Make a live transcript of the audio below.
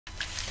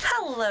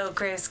Hello,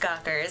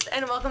 Gravescockers,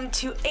 and welcome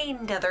to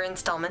another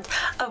installment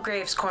of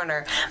Graves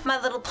Corner,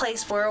 my little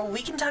place where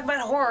we can talk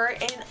about horror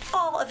in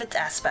all of its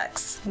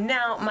aspects.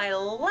 Now, my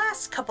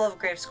last couple of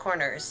Graves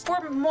Corners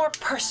were more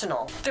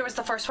personal. There was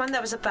the first one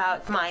that was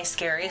about my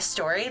scariest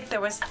story. There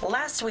was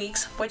last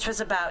week's, which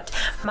was about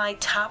my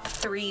top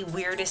 3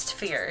 weirdest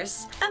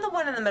fears. And the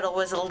one in the middle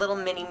was a little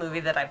mini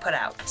movie that I put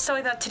out. So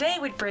I thought today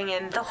we'd bring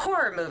in the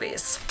horror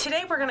movies.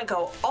 Today we're gonna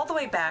go all the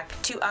way back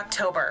to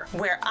October,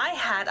 where I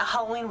had a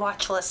Halloween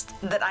watch list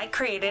that I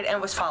created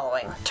and was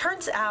following.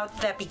 Turns out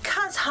that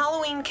because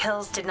Halloween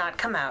Kills did not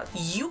come out,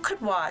 you could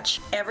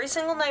watch every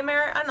single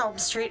Nightmare on Elm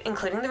Street,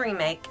 including the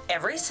remake,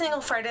 every single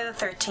Friday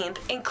the 13th,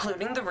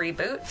 including the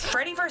reboot,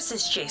 Freddy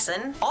vs.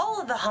 Jason, all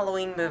of the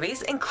Halloween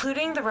movies,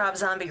 including the Rob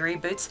Zombie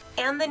reboots,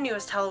 and the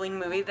newest Halloween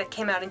movie that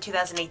came out in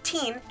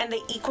 2018, and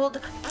they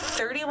equaled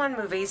 31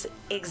 movies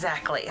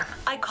exactly.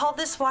 I called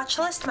this watch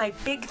list my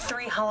Big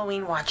 3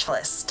 Halloween watch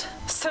list.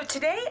 So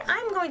today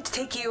I'm going to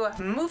take you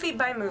movie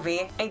by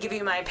movie and give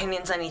you my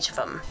opinions on each of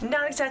them.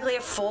 Not exactly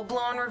a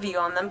full-blown review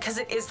on them because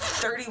it is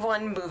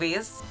 31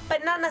 movies,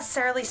 but not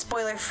necessarily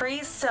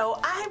spoiler-free, so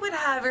I would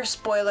have your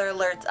spoiler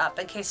alerts up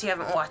in case you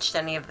haven't watched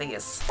any of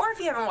these, or if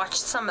you haven't watched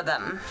some of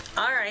them.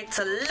 Alright,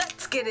 so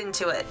let's get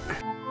into it.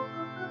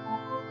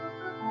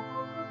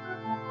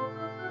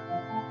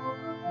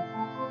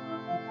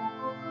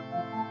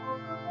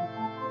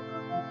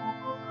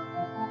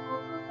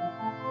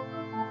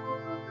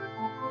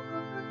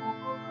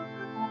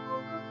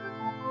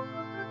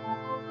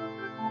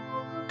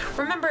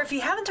 Remember, if you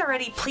haven't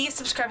already, please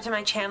subscribe to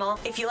my channel.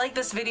 If you like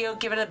this video,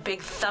 give it a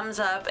big thumbs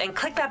up and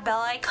click that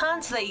bell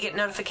icon so that you get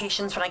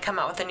notifications when I come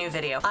out with a new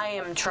video. I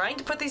am trying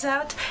to put these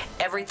out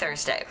every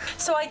Thursday.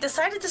 So I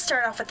decided to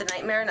start off with the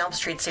Nightmare on Elm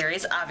Street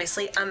series.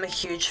 Obviously, I'm a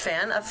huge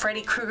fan of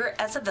Freddy Krueger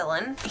as a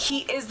villain. He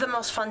is the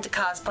most fun to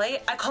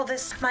cosplay. I call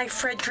this my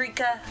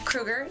Frederica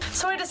Krueger.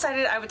 So I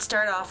decided I would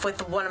start off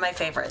with one of my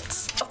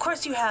favorites. Of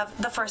course, you have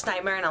the first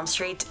Nightmare on Elm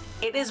Street.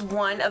 It is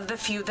one of the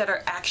few that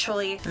are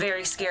actually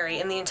very scary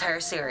in the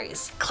entire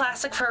series.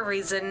 Classic for a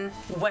reason.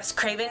 Wes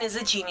Craven is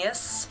a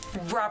genius.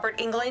 Robert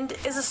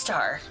Englund is a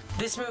star.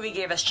 This movie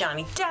gave us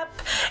Johnny Depp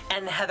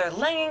and Heather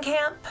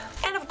Langenkamp,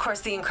 and of course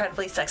the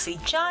incredibly sexy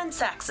John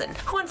Saxon,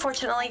 who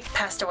unfortunately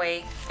passed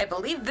away, I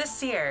believe,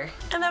 this year.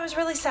 And that was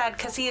really sad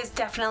because he is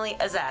definitely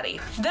a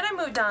zaddy. Then I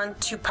moved on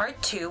to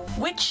part 2,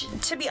 which,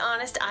 to be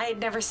honest, I had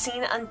never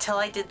seen until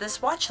I did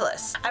this watch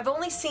list. I've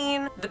only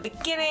seen the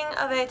beginning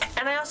of it,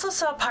 and I also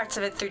saw parts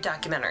of it through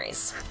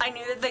documentaries. I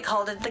knew that they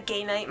called it The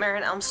Gay Nightmare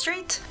on Elm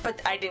Street, but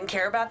I didn't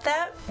care about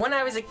that. When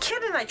I was a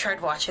kid and I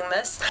tried watching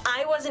this,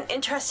 I wasn't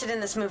interested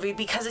in this movie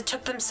because it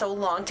took them so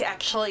long to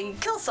actually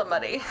kill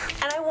somebody.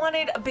 And I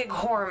wanted a big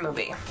horror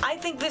movie. I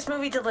think this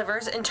movie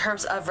delivers in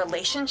terms of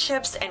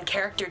relationships and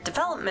character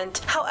development.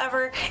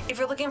 However, if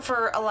you're looking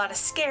for a lot of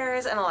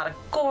scares and a lot of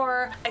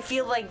gore, I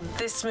feel like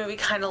this movie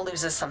kind of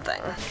loses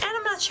something. And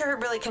I'm not sure it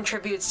really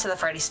contributes to the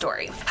Freddy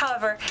story.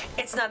 However,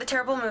 it's not a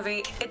terrible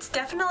movie. It's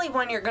definitely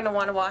one you're going to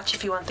want to watch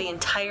if you want the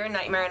entire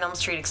Nightmare on Elm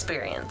Street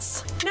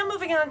experience. Now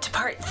moving on to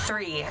part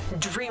 3,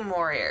 Dream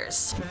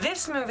Warriors.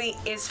 This movie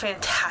is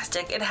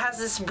fantastic. It has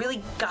this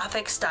really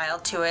gothic style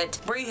to it,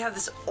 where you have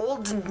this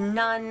old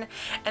nun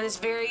and this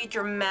very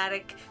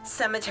dramatic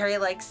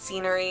cemetery-like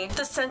scenery.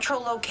 The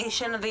central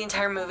location of the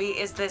entire movie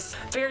is this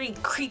very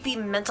creepy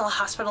mental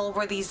hospital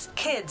where these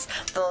kids,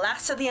 the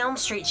last of the Elm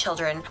Street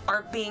children,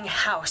 are being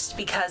housed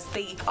because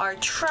they are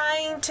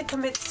trying to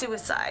commit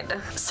suicide.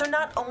 So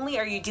not only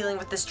are you dealing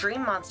with this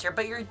dream monster,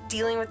 but you're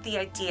dealing with the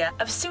idea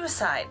of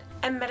suicide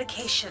and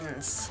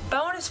medications.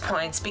 Bonus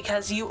points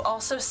because you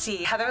also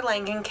see Heather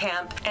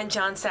Langenkamp and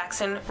John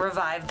Saxon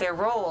revive their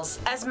roles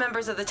as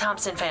members of the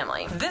Thompson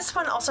family. This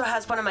one also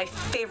has one of my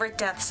favorite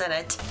deaths in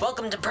it.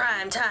 Welcome to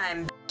prime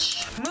time, bitch.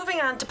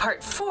 Moving on to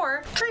part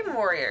 4, Dream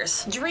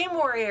Warriors. Dream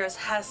Warriors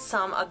has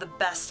some of the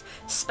best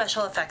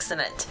special effects in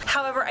it.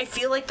 However, I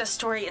feel like the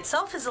story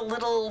itself is a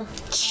little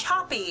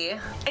choppy,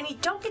 and you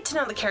don't get to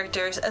know the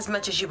characters as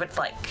much as you would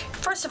like.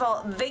 First of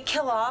all, they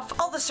kill off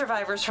all the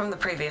survivors from the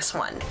previous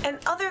one, and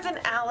other than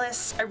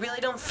Alice, I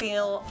really don't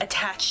feel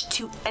attached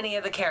to any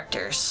of the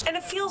characters. And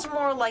it feels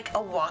more like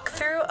a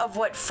walkthrough of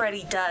what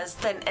Freddy does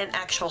than an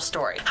actual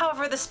story.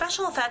 However, the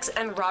special effects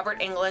and Robert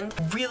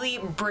Englund really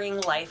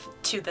bring life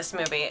to this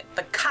movie.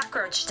 The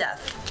cockroach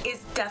death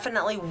is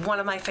definitely one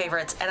of my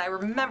favorites, and I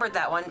remembered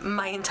that one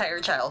my entire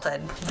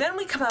childhood. Then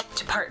we come up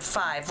to part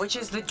 5, which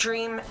is The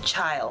Dream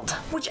Child,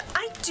 which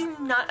I do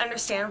not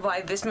understand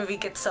why this movie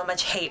gets so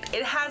much hate.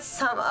 It has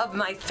some of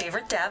my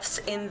favorite deaths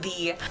in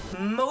the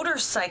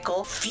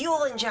motorcycle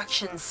fuel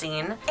injection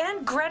scene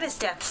and Greta's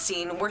death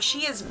scene, where she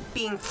is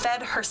being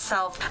fed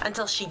herself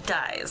until she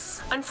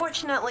dies.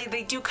 Unfortunately,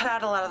 they do cut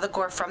out a lot of the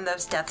gore from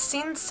those death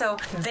scenes, so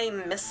they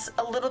miss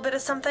a little bit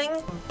of something,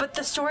 but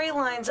the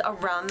storyline storylines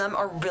around them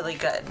are really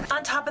good.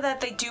 On top of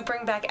that, they do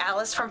bring back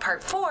Alice from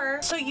part 4,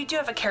 so you do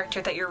have a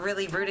character that you're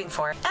really rooting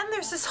for. And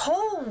there's this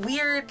whole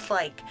weird,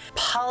 like,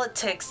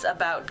 politics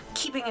about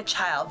keeping a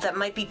child that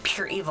might be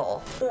pure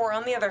evil, or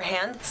on the other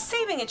hand,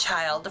 saving a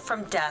child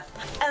from death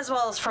as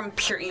well as from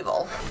pure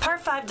evil.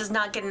 Part 5 does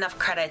not get enough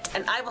credit,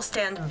 and I will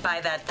stand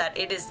by that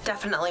it is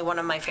definitely one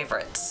of my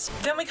favorites.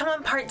 Then we come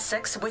on part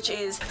 6, which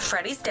is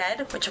Freddy's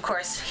dead, which of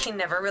course he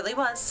never really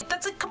was.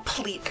 That's a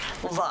complete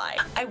lie.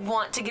 I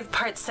want to give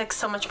part 6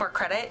 so much more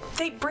credit.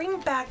 They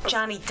bring back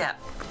Johnny Depp,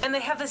 and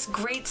they have this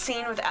great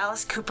scene with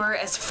Alice Cooper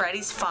as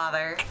Freddy's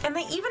father, and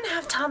they even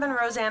have Tom and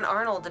Roseanne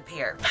Arnold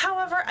appear.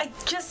 However, I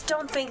just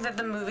don't think that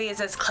the movie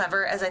is as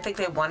clever as I think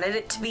they wanted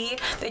it to be.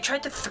 They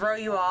tried to throw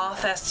you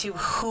off as to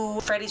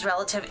who Freddy's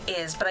relative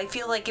is, but I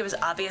feel like it was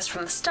obvious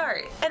from the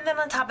start. And then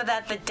on top of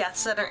that, the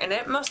deaths that are in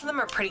it, most of them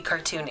are pretty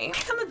cartoony.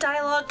 And the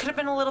dialogue could have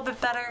been a little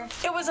bit better.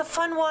 It was a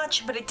fun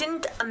watch, but it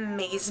didn't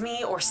amaze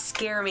me or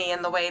scare me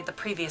in the way the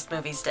previous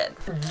movies did.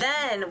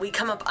 Then we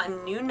come up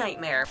on New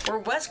Nightmare, where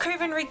Wes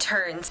Craven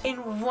returns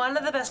in one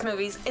of the best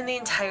movies in the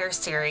entire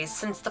series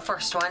since the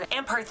first one,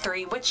 and part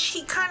 3, which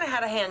he kind of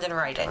had a hand in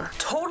writing.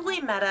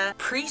 Totally meta,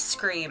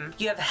 pre-Scream.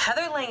 You have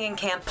Heather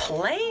Langenkamp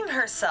playing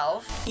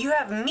herself. You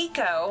have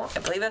Miko, I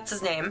believe that's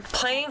his name,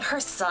 playing her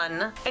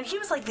son, and he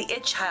was like the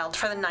it child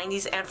for the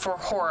 90s and for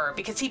horror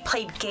because he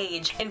played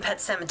Gage in Pet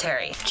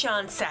Sematary.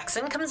 John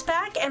Saxon comes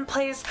back and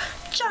plays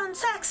John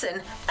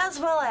Saxon, as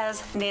well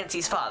as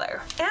Nancy's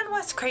father. And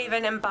Wes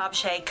Craven and Bob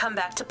Shaye come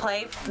back to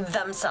play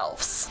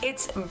themselves.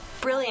 It's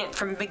brilliant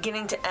from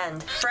beginning to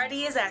end.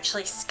 Freddy is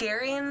actually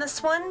scary in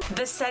this one.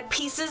 The set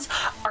pieces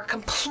are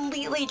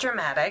completely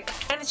dramatic,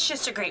 and it's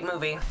just a great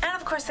movie. And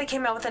of course, they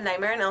came out with a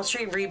Nightmare on Elm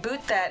Street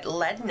reboot that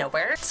led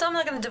nowhere, so I'm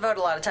not going to devote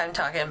a lot of time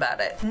talking about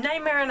it.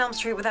 Nightmare on Elm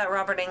Street without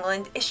Robert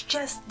Englund is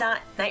just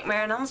not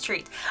Nightmare on Elm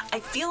Street. I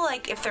feel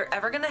like if they're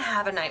ever going to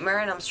have a Nightmare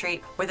on Elm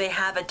Street where they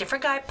have a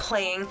different guy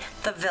playing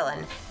the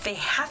villain, they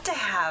have to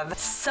have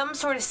some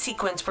sort of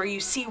sequence where you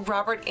see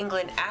Robert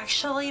Englund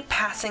actually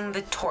passing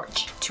the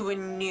torch to a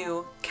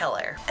new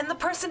killer. And the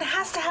person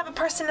has to have a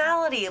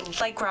personality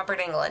like Robert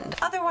Englund.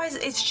 Otherwise,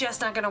 it's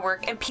just not going to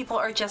work, and people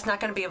are just not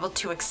going to be able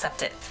to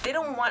accept it. They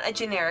don't want a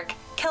generic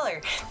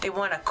killer. They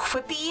want a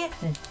quippy,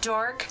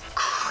 dark,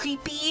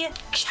 creepy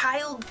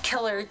child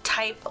killer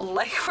type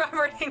like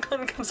Robert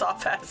Englund comes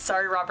off as.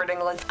 Sorry, Robert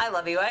Englund. I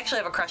love you. I actually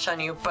have a crush on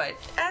you, but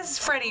as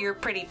Freddy, you're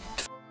pretty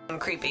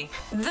creepy.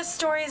 The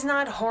story is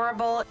not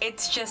horrible,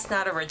 it's just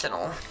not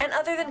original. And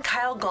other than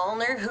Kyle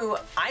Gallner, who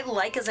I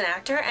like as an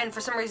actor, and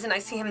for some reason I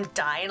see him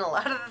die in a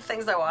lot of the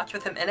things I watch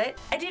with him in it,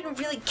 I didn't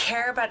really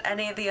care about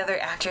any of the other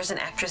actors and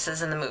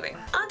actresses in the movie.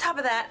 On top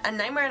of that, A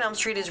Nightmare on Elm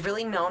Street is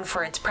really known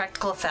for its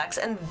practical effects,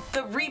 and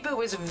the reboot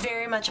was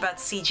very much about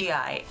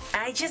CGI,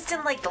 and I just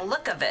didn't like the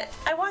look of it.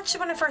 I watched it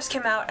when it first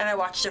came out, and I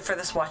watched it for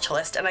this watch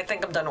list, and I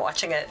think I'm done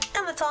watching it.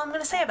 And that's all I'm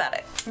gonna say about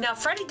it. Now,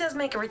 Freddy does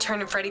make a return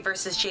in Freddy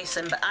vs.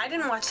 Jason, but I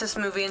didn't watch this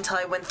movie until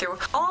I went through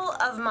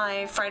all of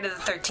my Friday the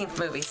 13th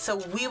movies, so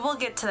we will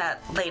get to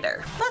that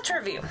later. Let's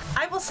review.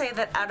 I will say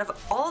that out of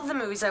all of the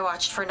movies I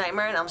watched for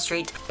Nightmare on Elm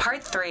Street,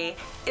 Part 3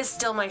 is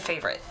still my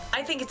favorite.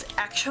 I think it's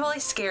actually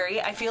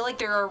scary. I feel like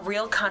there are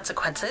real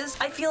consequences.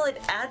 I feel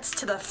it adds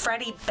to the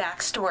Freddy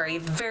backstory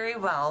very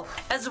well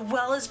as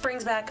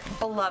brings back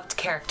beloved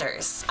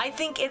characters. I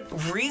think it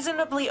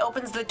reasonably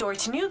opens the door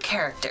to new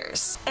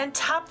characters. And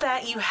top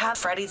that, you have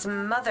Freddy's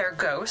mother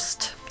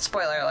ghost,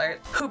 spoiler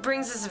alert, who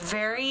brings this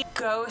very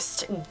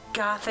ghost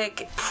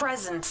gothic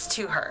presence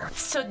to her.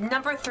 So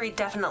number 3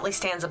 definitely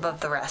stands above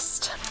the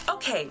rest.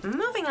 Okay,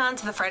 moving on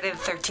to the Friday the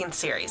 13th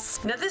series.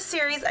 Now this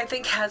series I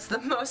think has the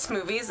most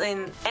movies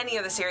in any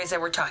of the series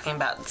that we're talking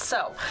about.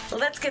 So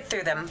let's get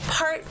through them.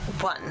 Part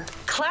 1,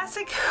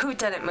 classic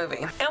whodunit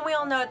movie. And we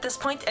all know at this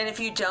point, and if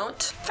you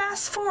don't,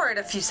 fast forward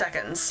a few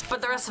seconds.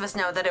 But the rest of us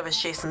know that it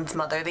was Jason's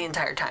mother the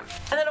entire time.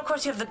 And then of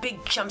course you have the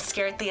big jump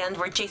scare at the end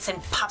where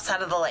Jason pops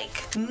out of the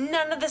lake.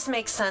 None of this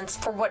makes sense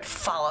for what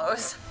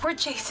follows, where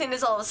Jason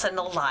is all of a sudden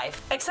alive.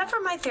 Except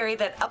for my theory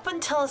that up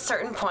until a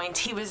certain point,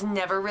 he was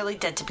never really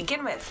dead to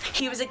begin with.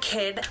 He was a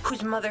kid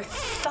whose mother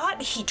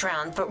thought he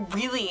drowned, but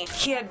really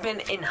he had been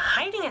in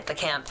hiding at the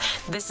camp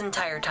this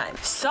entire time.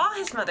 Saw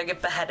his mother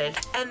get beheaded,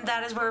 and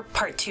that is where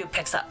part 2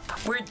 picks up,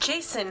 where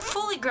Jason,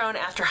 fully grown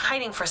after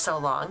hiding for so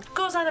long,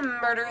 goes on a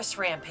murderous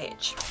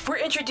rampage. We're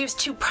introduced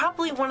to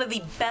probably one of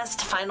the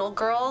best final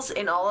girls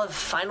in all of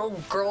final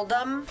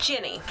girldom,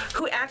 Ginny,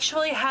 who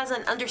actually has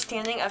an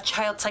understanding of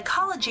child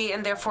psychology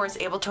and therefore is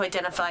able to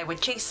identify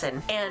with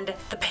Jason and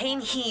the pain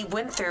he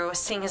went through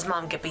seeing his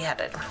mom get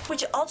beheaded,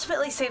 which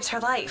ultimately saves her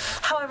life.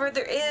 However,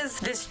 there is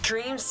this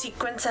dream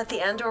sequence at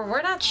the end where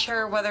we're not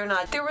sure whether or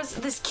not there was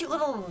this cute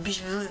little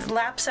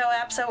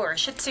Lapso or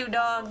Shih Tzu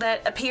dog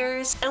that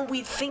appears, and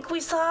we think we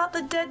saw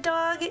the dead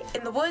dog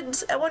in the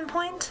woods at one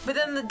point, but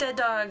then the dead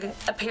dog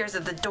appears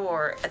at the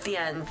door at the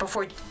end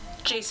before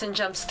Jason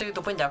jumps through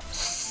the window.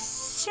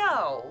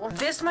 So,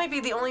 this might be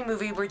the only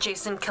movie where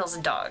Jason kills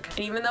a dog. And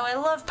even though I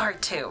love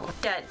part 2,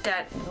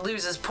 that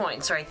loses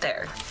points right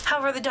there.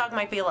 However, the dog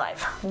might be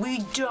alive. We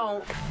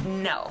don't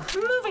know.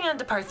 Moving on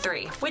to part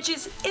 3, which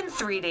is in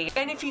 3D.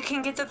 And if you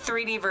can get the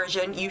 3D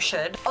version, you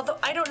should. Although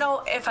I don't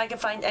know if I can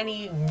find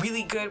any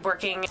really good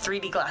working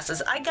 3D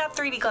glasses. I got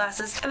 3D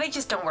glasses and they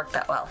just don't work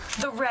that well.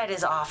 The red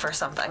is off or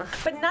something.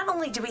 But not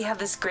only do we have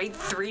this great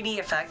 3D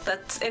effect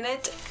that's in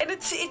it, and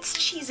it's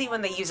cheesy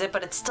when they use it,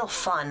 but it's still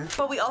fun.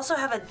 But we also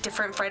have a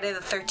different Friday the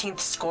 13th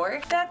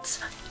score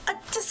that's a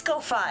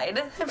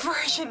disco-fied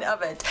version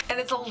of it, and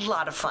it's a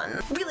lot of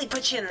fun. Really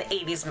puts you in the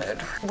 80s mood.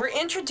 We're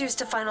introduced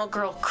to final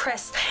girl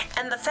Chris,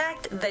 and the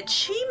fact that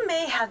she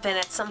may have been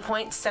at some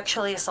point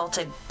sexually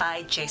assaulted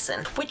by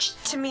Jason,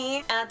 which to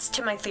me adds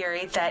to my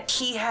theory that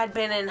he had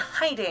been in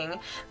hiding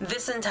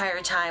this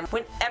entire time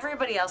when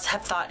everybody else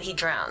had thought he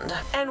drowned.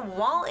 And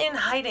while in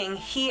hiding,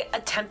 he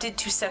attempted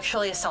to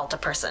sexually assault a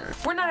person.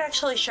 We're not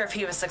actually sure if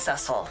he was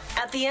successful.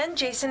 At the end,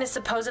 Jason is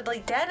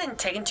supposedly dead and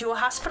taken to a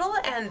hospital,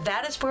 and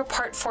that is where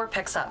part 4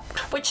 picks up,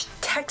 which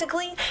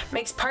technically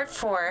makes part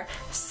 4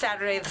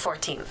 Saturday the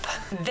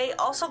 14th. They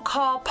also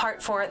call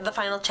part 4 the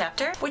final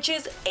chapter, which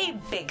is a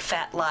big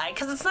fat lie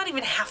because it's not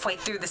even halfway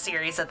through the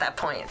series at that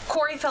point.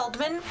 Corey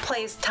Feldman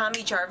plays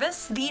Tommy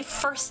Jarvis, the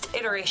first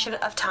iteration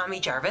of Tommy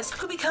Jarvis,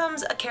 who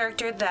becomes a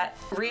character that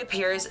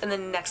reappears in the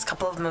next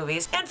couple of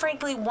movies, and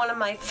frankly one of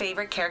my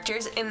favorite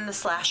characters in the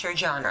slasher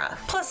genre.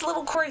 Plus,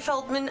 little Corey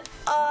Feldman,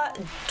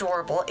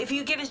 adorable. If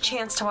you get a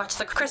chance to watch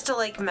the Crystal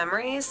Lake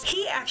Memories,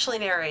 he actually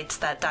narrates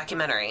that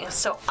documentary,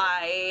 so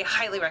I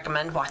highly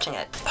recommend watching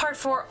it. Part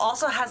 4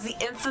 also has the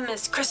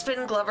infamous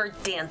Crispin Glover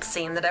dance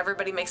scene that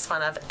everybody makes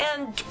fun of,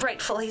 and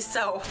rightfully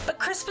so. But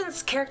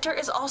Crispin's character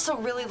is also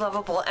really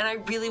lovable, and I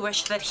really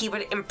wish that he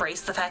would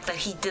embrace the fact that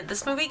he did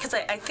this movie, because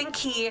I think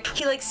he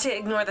likes to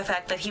ignore the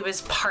fact that he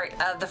was part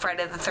of the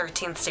Friday the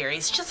 13th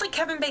series, just like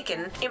Kevin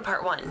Bacon in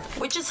part 1,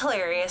 which is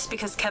hilarious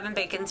because Kevin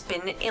Bacon's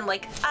been in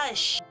like a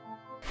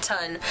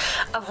ton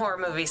of horror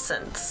movies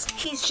since.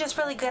 He's just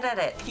really good at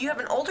it. You have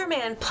an older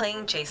man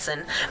playing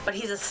Jason, but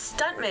he's a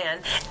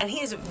stuntman, and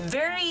he is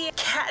very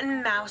cat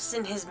and mouse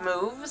in his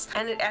moves,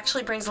 and it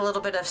actually brings a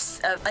little bit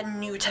of a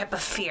new type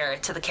of fear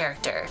to the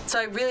character. So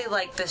I really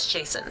like this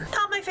Jason.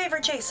 Not my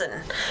favorite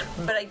Jason,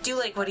 but I do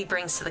like what he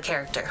brings to the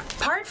character.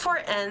 Part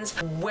 4 ends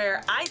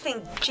where I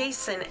think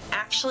Jason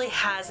actually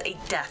has a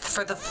death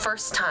for the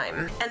first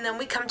time, and then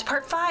we come to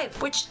part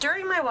 5, which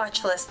during my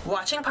watch list,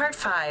 watching part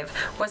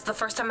 5 was the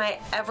first time I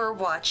ever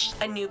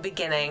watched A New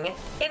Beginning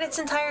in its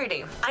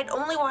entirety. I'd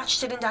only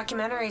watched it in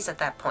documentaries at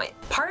that point.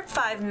 Part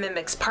 5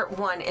 mimics part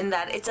 1 in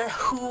that it's a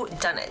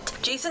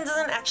whodunit. Jason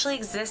doesn't actually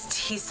exist,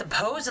 he's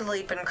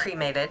supposedly been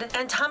cremated,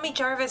 and Tommy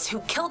Jarvis, who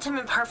killed him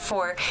in part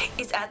 4,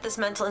 is at this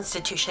mental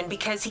institution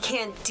because he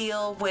can't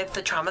deal with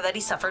the trauma that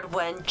he suffered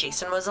when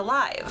Jason was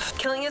alive,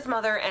 killing his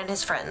mother and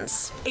his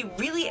friends. A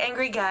really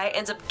angry guy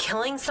ends up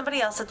killing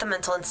somebody else at the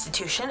mental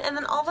institution, and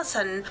then all of a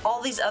sudden,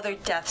 all these other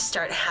deaths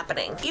start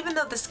happening. Even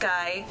though this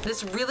guy,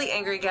 this really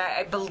angry guy,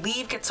 I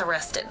believe gets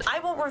arrested. I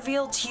won't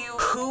reveal to you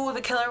who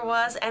the killer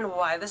was and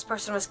why this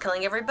person was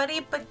killing everybody,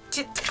 but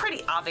it's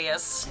pretty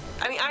obvious.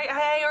 I mean,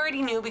 I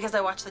already knew because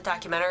I watched the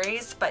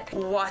documentaries, but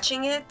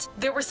watching it,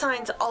 there were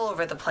signs all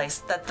over the place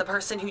that the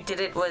person who did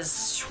it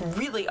was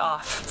really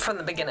off from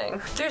the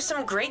beginning. There's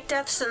some great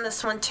deaths in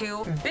this one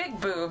too.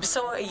 Big boobs,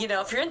 so you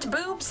know, if you're into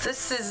boobs,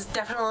 this is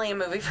definitely a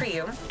movie for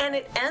you. And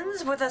it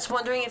ends with us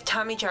wondering if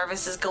Tommy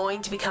Jarvis is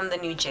going to become the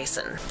new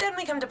Jason. Then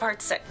we come to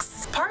part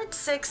 6. Part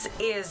 6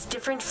 is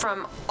different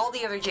from all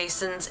the other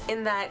Jasons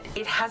in that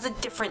it has a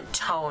different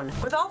tone.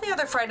 With all the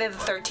other Friday the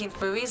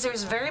 13th movies,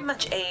 there's very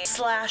much a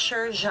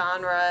slasher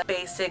genre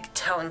basic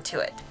tone to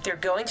it. They're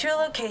going to a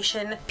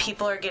location,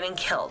 people are getting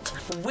killed.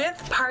 With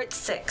part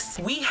 6,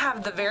 we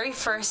have the very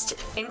first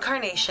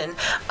incarnation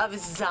of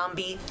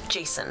zombie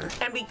Jason.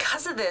 And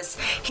because of this,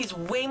 he's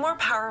way more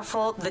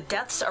powerful, the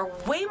deaths are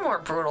way more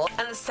brutal,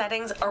 and the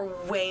settings are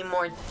way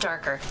more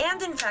darker.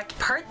 And in fact,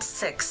 part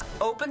 6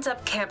 opens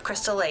up Camp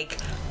Crystal Lake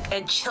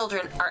and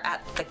children are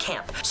at the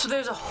camp. So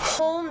there's a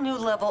whole new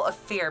level of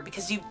fear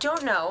because you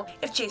don't know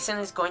if Jason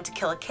is going to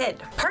kill a kid.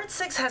 Part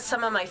 6 has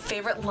some of my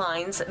favorite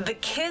lines. The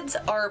kids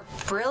are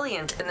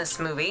brilliant in this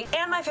movie,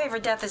 and my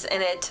favorite death is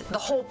in it. The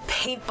whole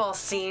paintball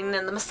scene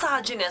and the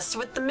misogynist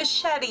with the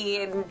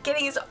machete and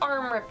getting his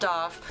arm ripped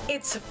off.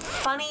 It's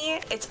funny.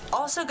 It's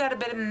also got a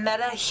bit of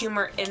meta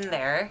humor in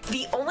there.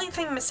 The only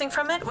thing missing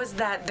from it was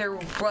that there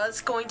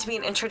was going to be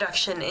an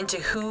introduction into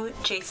who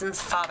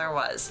Jason's father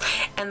was,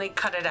 and they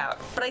cut it out.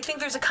 But I think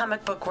there's a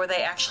comic book where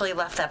they actually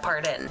left that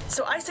part in.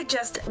 So I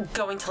suggest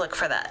going to look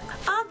for that.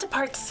 On to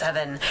part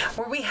 7,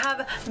 where we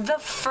have the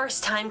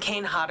first time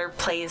Kane Hodder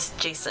plays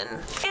Jason,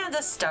 and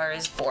a star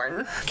is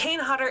born. Kane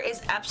Hodder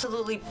is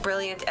absolutely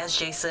brilliant as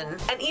Jason,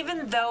 and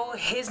even though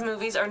his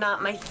movies are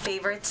not my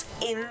favorites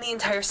in the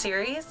entire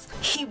series,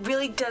 he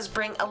really does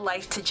bring a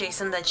life to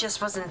Jason that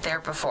just wasn't there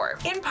before.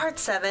 In part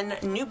 7,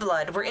 New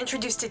Blood, we're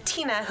introduced to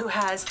Tina, who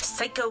has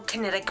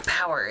psychokinetic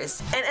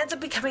powers, and ends up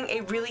becoming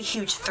a really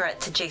huge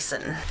threat to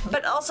Jason.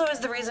 but also is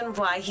the reason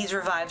why he's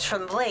revived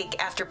from the lake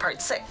after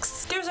part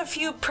 6. There's a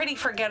few pretty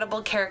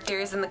forgettable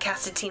characters in the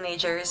cast of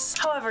teenagers.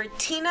 However,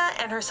 Tina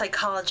and her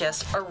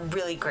psychologist are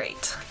really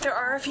great. There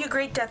are a few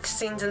great death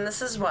scenes in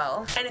this as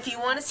well, and if you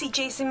want to see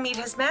Jason meet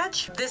his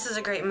match, this is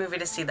a great movie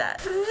to see that.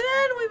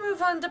 Then we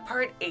move on to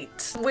part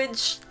 8,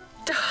 which...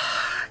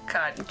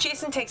 God,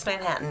 Jason Takes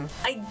Manhattan.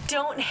 I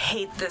don't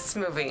hate this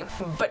movie,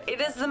 but it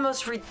is the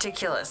most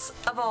ridiculous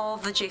of all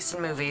the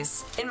Jason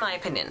movies, in my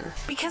opinion.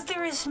 Because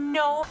there is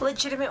no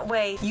legitimate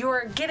way you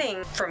are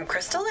getting from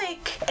Crystal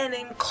Lake, an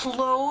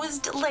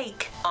enclosed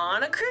lake,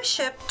 on a cruise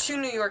ship to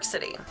New York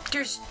City.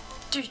 There's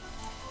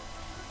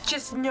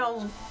just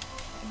no...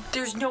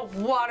 There's no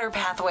water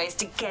pathways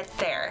to get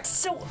there.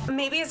 So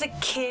maybe as a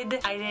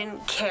kid I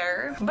didn't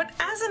care, but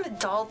as an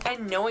adult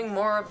and knowing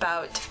more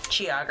about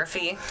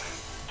geography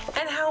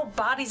and how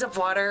bodies of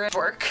water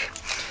work,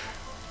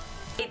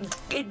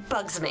 it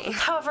bugs me.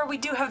 However, we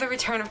do have the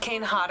return of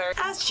Kane Hodder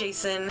as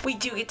Jason. We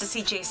do get to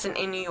see Jason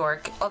in New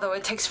York, although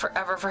it takes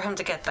forever for him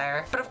to get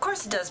there. But of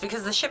course it does,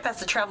 because the ship has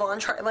to travel on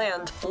dry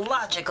land,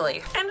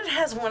 logically. And it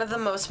has one of the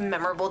most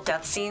memorable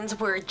death scenes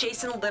where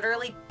Jason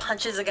literally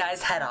punches a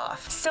guy's head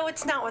off. So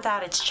it's not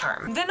without its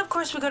charm. Then of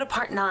course we go to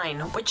part 9,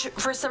 which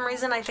for some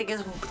reason I think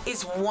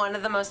is one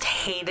of the most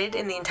hated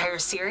in the entire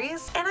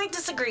series. And I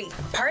disagree.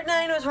 Part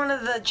 9 was one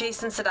of the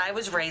Jasons that I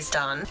was raised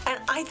on, and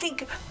I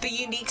think the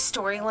unique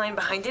storyline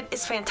behind it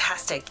is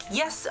fantastic.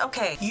 Yes,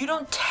 okay, you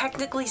don't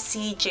technically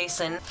see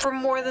Jason for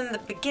more than the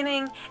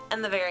beginning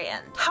and the very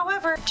end.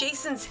 However,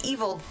 Jason's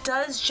evil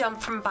does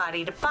jump from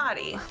body to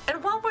body.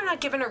 And while we're not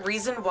given a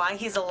reason why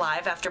he's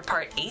alive after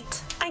part 8,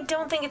 I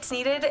don't think it's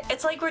needed.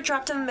 It's like we're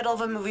dropped in the middle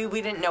of a movie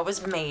we didn't know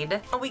was made,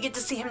 and we get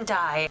to see him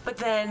die, but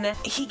then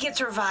he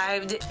gets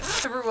revived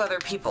through other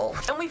people.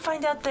 And we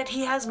find out that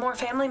he has more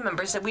family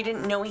members that we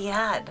didn't know he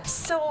had.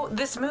 So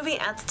this movie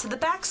adds to the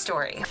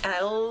backstory, and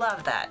I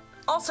love that.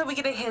 Also, we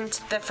get a hint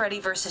that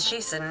Freddy vs.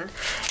 Jason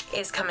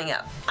is coming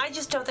up. I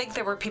just don't think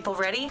there were people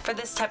ready for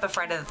this type of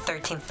Friday the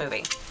 13th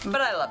movie,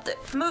 but I loved it.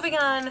 Moving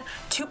on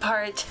to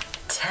part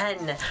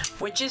 10,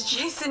 which is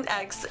Jason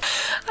X.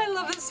 I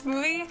love this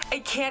movie. I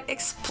can't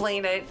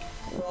explain it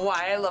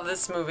why I love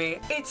this movie.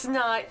 It's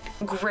not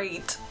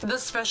great. The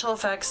special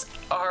effects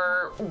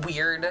are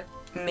weird.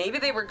 Maybe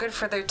they were good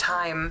for their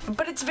time,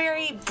 but it's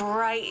very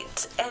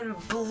bright and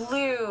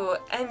blue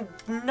and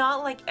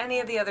not like any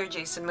of the other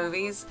Jason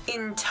movies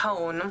in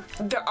tone.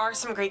 There are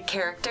some great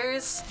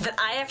characters that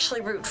I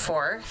actually root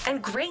for,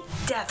 and great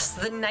deaths.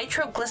 The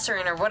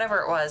nitroglycerin or whatever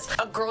it was,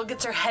 a girl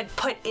gets her head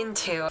put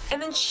into and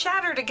then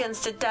shattered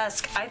against a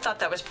desk. I thought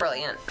that was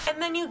brilliant.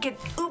 And then you get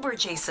Uber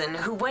Jason,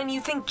 who when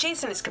you think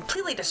Jason is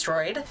completely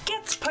destroyed,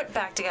 gets put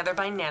back together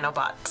by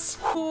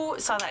nanobots. Who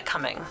saw that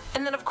coming?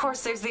 And then of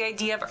course there's the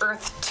idea of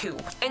Earth 2.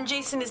 And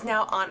Jason is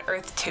now on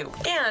Earth 2.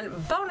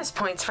 And bonus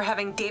points for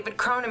having David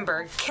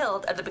Cronenberg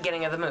killed at the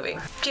beginning of the movie.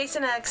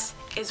 Jason X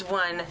is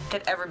one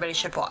that everybody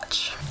should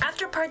watch.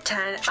 After part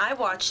 10, I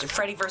watched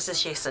Freddy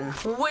vs. Jason,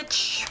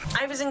 which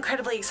I was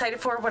incredibly excited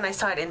for when I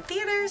saw it in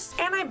theaters,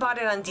 and I bought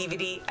it on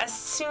DVD as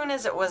soon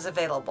as it was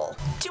available.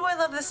 Do I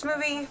love this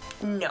movie?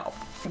 No.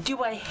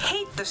 Do I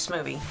hate this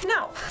movie?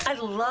 No. I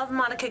love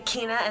Monica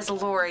Keena as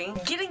Laurie,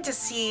 getting to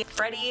see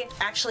Freddy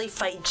actually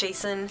fight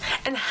Jason,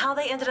 and how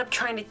they ended up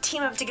trying to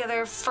team up together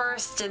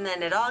first and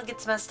then it all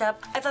gets messed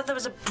up. I thought that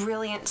was a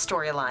brilliant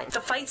storyline. The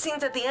fight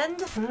scenes at the end,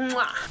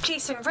 mwah.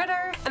 Jason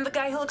Ritter and the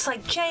guy who looks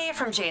like Jay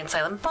from Jay and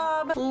Silent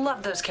Bob,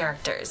 love those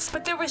characters.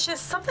 But there was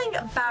just something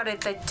about it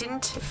that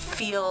didn't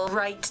feel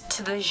right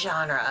to the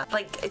genre.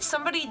 Like,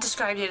 somebody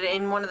described it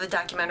in one of the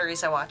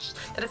documentaries I watched,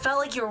 that it felt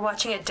like you were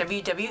watching a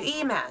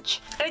WWE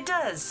match. And it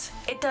does.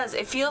 It does.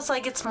 It feels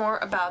like it's more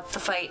about the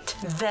fight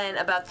than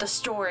about the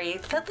story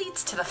that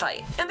leads to the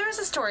fight. And there's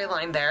a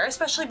storyline there,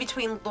 especially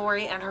between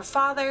Laurie and her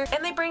father,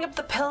 and they bring up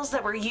the pills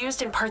that were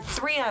used in part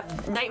 3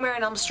 of Nightmare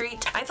on Elm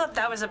Street. I thought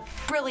that was a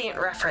brilliant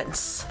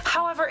reference.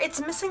 However,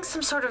 it's missing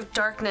some sort of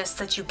darkness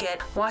that you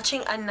get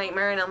watching a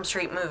Nightmare on Elm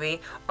Street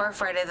movie or a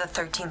Friday the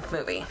 13th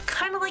movie.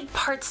 Kind of like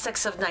part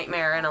 6 of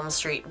Nightmare on Elm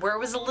Street, where it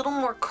was a little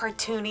more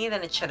cartoony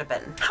than it should have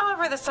been.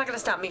 However, that's not going to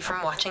stop me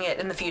from watching it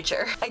in the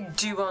future. I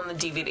do own the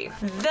DVD.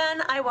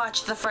 Then I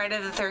watched the Friday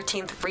the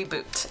 13th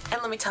reboot,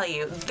 and let me tell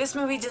you, this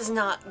movie does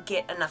not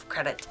get enough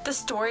credit. The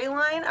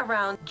storyline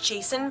around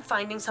Jason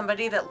finding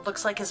somebody that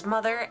looks like his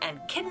mother and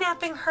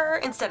kidnapping her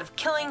instead of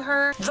killing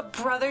her, the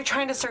brother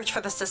trying to search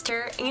for the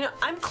sister. You know,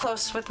 I'm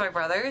close with my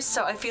brothers,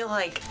 so I feel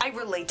like I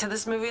relate to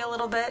this movie a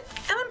little bit,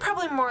 and I'm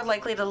probably more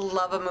likely to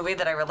love a movie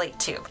that I relate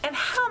to. And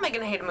how am I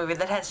gonna hate a movie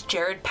that has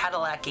Jared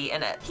Padalecki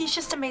in it? He's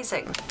just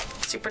amazing.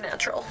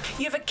 Supernatural.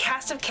 You have a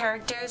cast of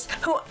characters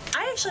who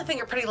I actually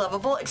think are pretty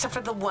lovable, except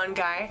for the one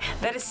guy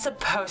that is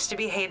supposed to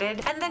be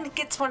hated and then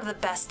gets one of the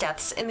best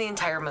deaths in the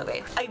entire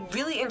movie. I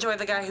really enjoy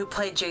the guy who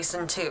played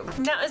Jason too.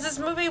 Now, is this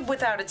movie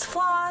without its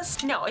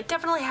flaws? No, it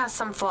definitely has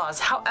some flaws.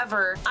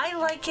 However, I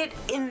like it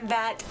in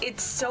that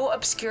it's so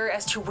obscure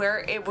as to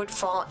where it would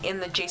fall in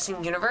the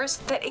Jason universe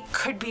that it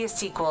could be a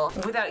sequel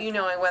without you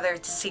knowing whether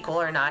it's a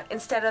sequel or not,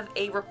 instead of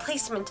a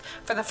replacement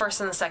for the first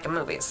and the second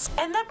movies.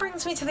 And that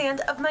brings me to the end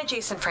of my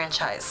Jason franchise.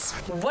 franchise.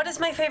 What is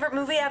my favorite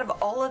movie out of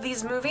all of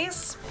these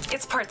movies?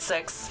 It's Part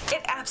 6.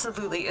 It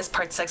absolutely is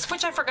Part 6,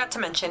 which I forgot to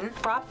mention,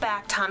 brought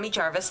back Tommy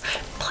Jarvis,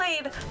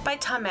 played by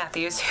Tom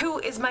Matthews, who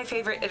is my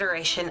favorite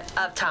iteration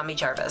of Tommy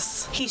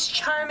Jarvis. He's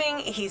charming,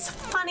 he's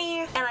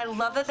funny, and I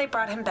love that they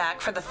brought him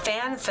back for the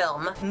fan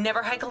film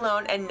Never Hike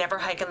Alone and Never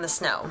Hike in the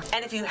Snow.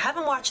 And if you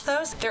haven't watched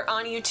those, they're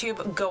on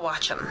YouTube, go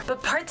watch them.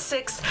 But Part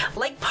 6,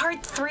 like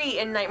Part 3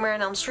 in Nightmare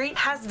on Elm Street,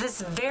 has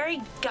this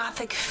very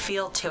gothic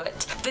feel to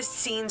it. The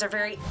scenes are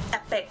very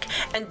epic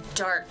and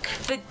dark.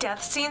 The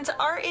death scenes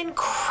are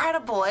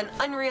incredible and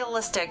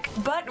unrealistic,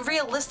 but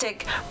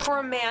realistic for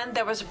a man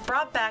that was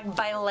brought back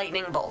by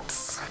lightning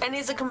bolts and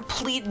is a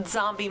complete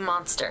zombie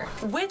monster.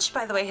 Which,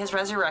 by the way, his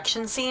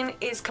resurrection scene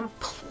is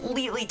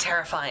completely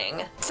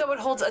terrifying. So it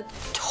holds a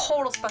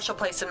total special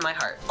place in my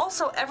heart.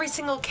 Also, every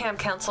single camp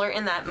counselor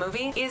in that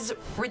movie is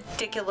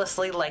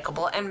ridiculously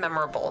likable and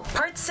memorable.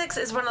 Part 6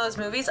 is one of those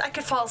movies I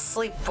could fall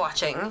asleep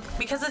watching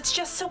because it's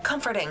just so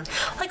comforting,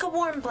 like a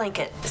warm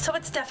blanket. So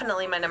it's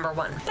definitely my number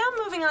one.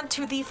 Now moving on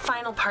to the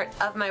final part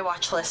of my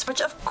watch list,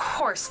 which of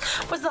course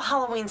was the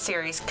Halloween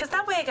series, because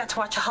that way I got to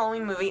watch a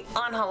Halloween movie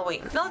on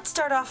Halloween. Now let's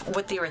start off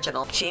with the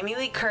original. Jamie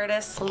Lee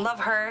Curtis, love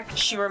her.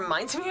 She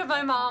reminds me of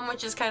my mom,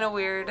 which is kind of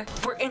weird.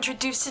 We're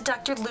introduced to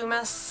Dr.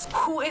 Loomis,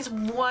 who is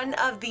one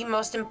of the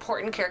most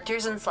important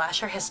characters in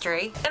slasher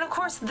history. And of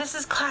course, this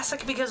is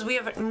classic because we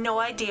have no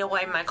idea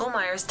why Michael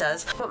Myers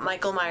does what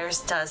Michael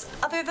Myers does,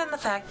 other than the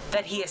fact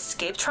that he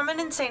escaped from an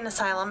insane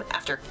asylum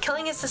after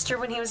killing his sister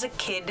when he was a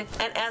kid,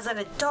 and as an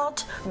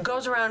adult,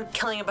 goes around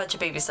killing a bunch of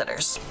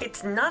babysitters.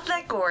 It's not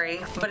that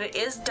gory, but it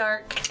is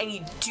dark, and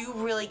you do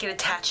really get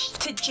attached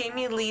to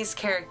Jamie Lee's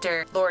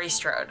character, Laurie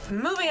Strode.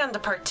 Moving on to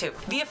Part 2.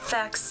 The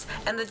effects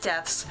and the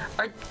deaths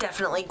are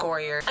definitely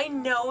gorier. I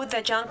know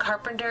that John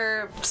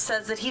Carpenter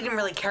says that he didn't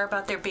really care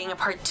about there being a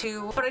Part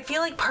 2, but I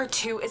feel like Part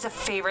 2 is a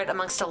favorite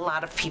amongst a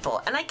lot of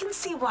people, and I can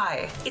see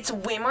why. It's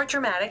way more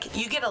dramatic,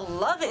 you get a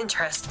love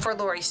interest for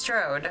Laurie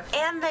Strode,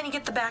 and then you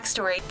get the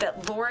backstory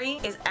that Laurie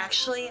is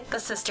actually the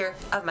sister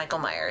of Michael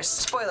Myers.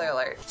 Spoiler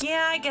alert.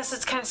 Yeah, I guess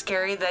it's kind of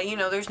scary that, you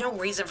know, there's no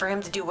reason for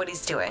him to do what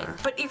he's doing.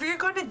 But if you're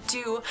going to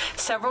do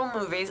several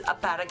movies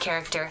about a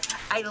character,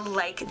 I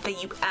like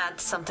that you add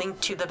something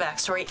to the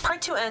backstory.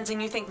 Part 2 ends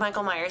and you think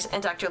Michael Myers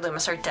and Dr.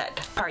 Loomis are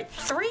dead. Part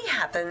 3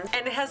 happens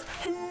and it has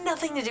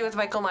nothing to do with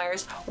Michael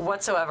Myers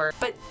whatsoever,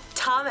 but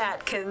Tom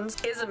Atkins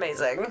is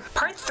amazing.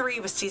 Part 3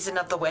 was Season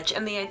of the Witch,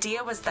 and the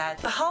idea was that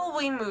the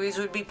Halloween movies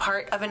would be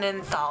part of an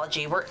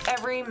anthology where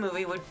every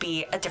movie would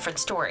be a different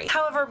story.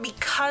 However,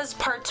 because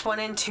parts 1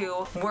 and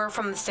 2 were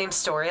from the same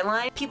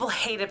storyline, people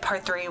hated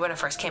Part 3 when it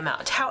first came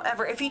out.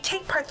 However, if you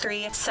take Part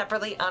 3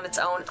 separately on its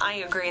own, I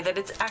agree that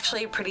it's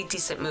actually a pretty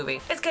decent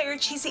movie. It's got your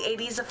cheesy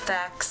 80s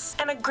effects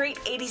and a great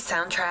 80s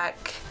soundtrack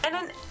and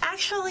an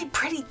actually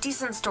pretty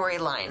decent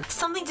storyline.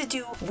 Something to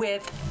do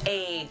with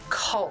a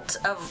cult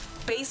of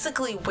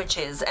basically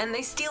witches, and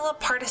they steal a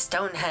part of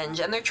Stonehenge,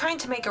 and they're trying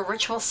to make a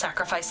ritual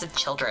sacrifice of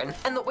children,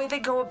 and the way they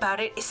go about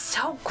it is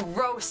so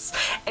gross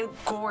and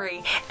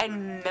gory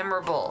and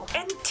memorable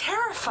and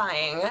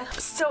terrifying.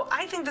 So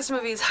I think this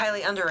movie is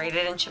highly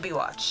underrated and should be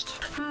watched.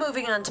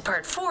 Moving on to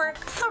Part 4,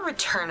 The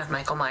Return of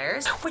Michael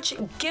Myers, which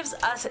gives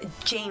us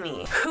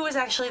Jamie, who is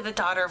actually the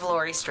daughter of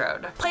Laurie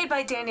Strode, played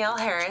by Danielle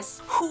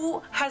Harris,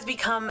 who has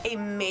become a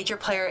major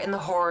player in the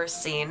horror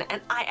scene,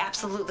 and I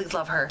absolutely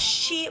love her.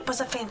 She was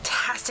a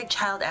fantastic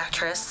child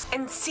actress,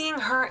 and seeing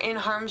her in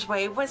harm's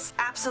way was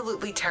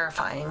absolutely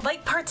terrifying.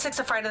 Like Part 6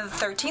 of Friday the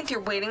 13th, you're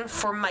waiting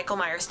for Michael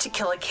Myers to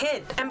kill a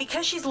kid. And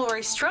because she's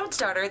Laurie Strode's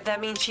daughter, that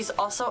means she's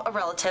also a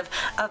relative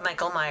of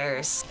Michael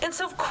Myers. And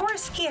so of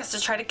course, he has to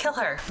try to kill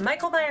her.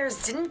 Michael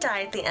Myers didn't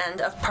die at the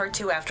end of Part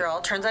 2 after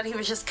all. Turns out he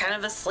was just kind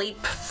of asleep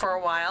for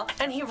a while,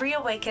 and he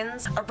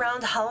reawakens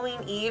around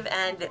Halloween Eve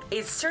and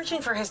is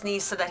searching for his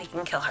niece so that he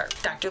can kill her.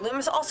 Dr.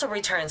 Loomis also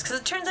returns because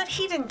it turns out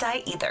he didn't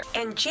die either.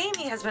 And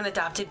Jamie has been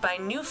adopted by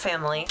a new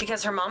family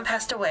because her mom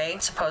passed away,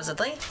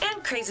 supposedly,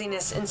 and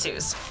craziness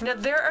ensues. Now,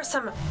 there are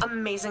some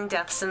amazing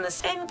deaths in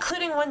this,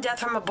 including one death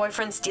from a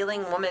boyfriend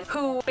stealing woman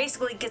who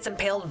basically gets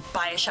impaled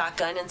by a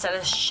shotgun instead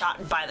of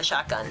shot by the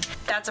shotgun.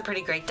 That's a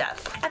pretty great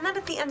death. And then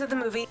at the end of the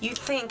movie, you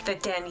think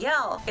that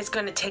Danielle is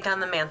going to take on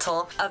the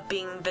mantle of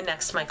being the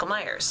next Michael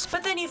Myers.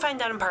 But then you find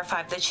out in Part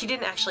 5 that she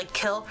didn't actually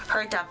kill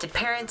her adopted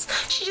parents,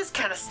 she just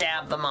kind of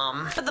stabbed the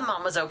mom. But the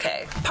mom was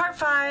okay. Part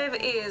 5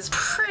 is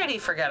pretty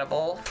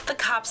forgettable. The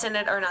cops in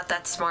it are not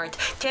that smart.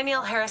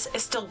 Danielle Harris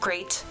is still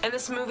great, and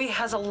this movie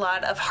has a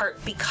lot of heart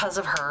because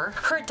of her.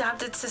 Her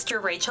adopted sister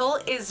Rachel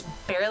is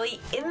barely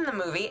in the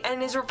movie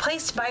and is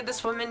replaced by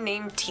this woman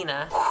named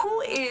Tina,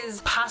 who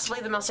is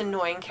possibly the most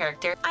annoying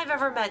character I've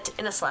ever met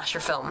in a slasher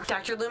film.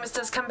 Dr. Loomis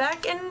does come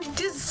back and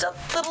is a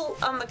little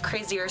on the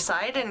crazier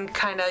side and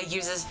kind of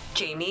uses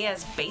Jamie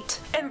as bait.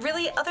 And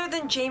really, other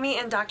than Jamie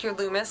and Dr.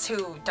 Loomis,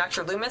 who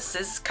Dr. Loomis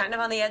is kind of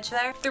on the edge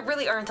there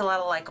really aren't a lot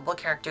of likable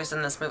characters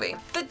in this movie.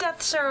 The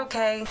deaths are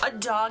okay. A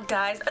dog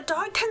dies. A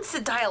dog tends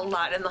to die a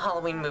lot in the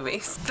Halloween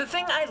movies. The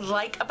thing I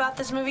like about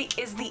this movie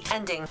is the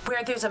ending,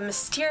 where there's a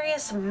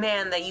mysterious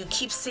man that you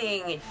keep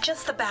seeing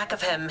just the back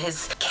of him,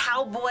 his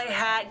cowboy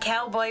hat,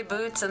 cowboy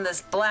boots, and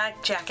this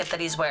black jacket that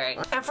he's wearing.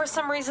 And for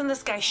some reason,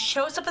 this guy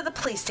shows up at the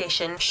police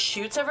station,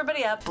 shoots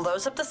everybody up,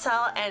 blows up the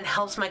cell, and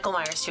helps Michael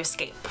Myers to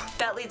escape.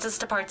 That leads us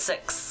to part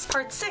 6.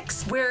 Part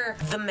 6, where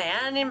the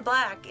man in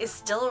black is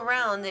still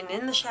around and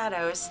in the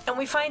shadows, and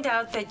we find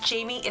out that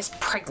Jamie is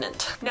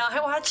pregnant. Now, I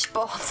watched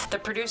both the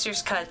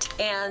producer's cut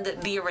and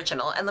the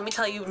original, and let me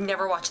tell you,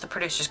 never watch the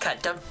producer's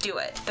cut. Don't do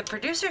it. The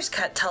producer's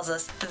cut tells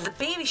us that the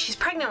baby she's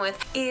pregnant with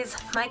is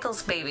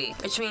Michael's baby,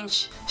 which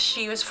means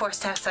she was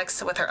forced to have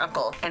sex with her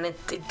uncle, and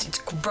it's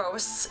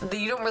gross.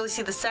 You don't really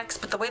see the sex,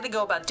 but the way they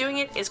go about doing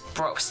it is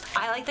gross.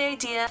 I like the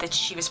idea that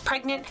she was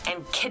pregnant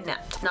and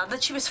kidnapped, not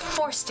that she was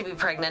forced to be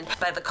pregnant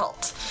by the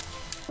cult.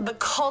 The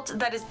cult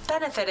that is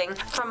benefiting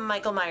from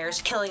Michael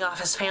Myers killing off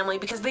his family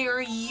because they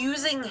are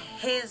using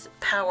his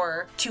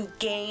power to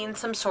gain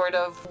some sort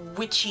of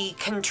witchy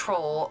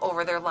control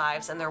over their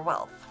lives and their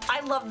wealth. I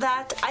love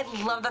that. I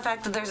love the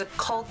fact that there's a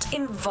cult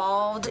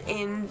involved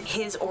in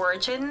his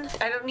origin.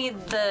 I don't need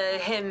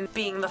him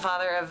being the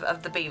father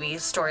of the baby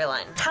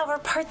storyline. However,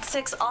 part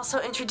 6 also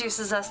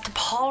introduces us to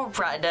Paul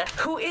Rudd,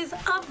 who is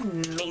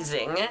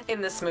amazing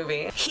in this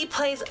movie. He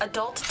plays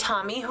adult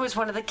Tommy, who is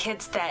one of the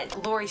kids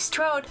that Laurie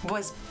Strode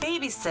was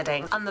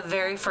babysitting on the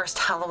very first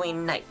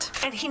Halloween night.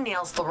 And he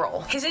nails the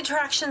role. His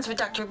interactions with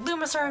Dr.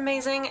 Loomis are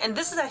amazing, and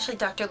this is actually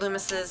Dr.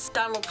 Loomis's,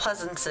 Donald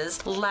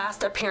Pleasance's,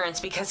 last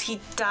appearance because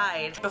he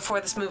died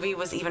before this movie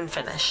was even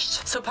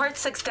finished. So part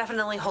 6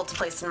 definitely holds a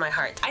place in my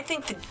heart. I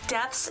think the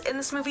deaths in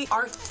this movie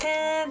are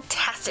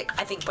fantastic.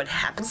 I think what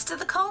happens to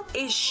the cult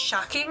is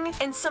shocking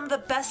and some of the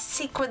best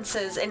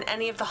sequences in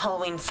any of the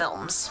Halloween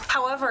films.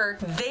 However,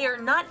 they are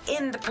not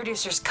in the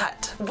producer's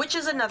cut, which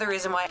is another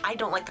reason why I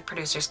don't like the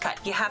producer's cut.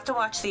 You have to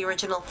watch the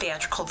original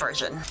theatrical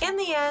version. In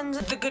the end,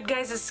 the good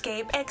guys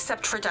escape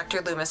except for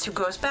Dr. Loomis, who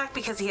goes back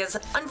because he has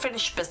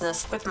unfinished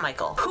business with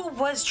Michael, who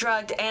was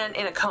drugged and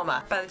in a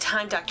coma. By the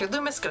time Dr.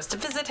 Loomis goes to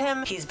visit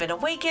him, he's been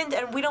awakened,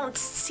 and we don't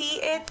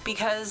see it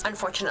because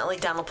unfortunately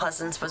Donald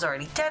Pleasance was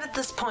already dead at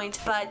this point,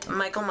 but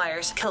Michael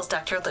Myers kills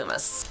Dr.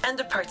 Loomis. End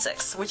of part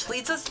 6, which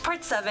leads us to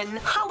part 7,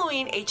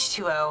 Halloween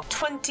H2O,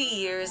 20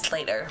 years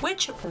later,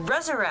 which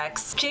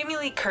resurrects Jamie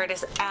Lee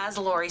Curtis as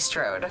Laurie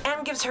Strode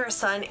and gives her a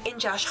son in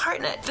Josh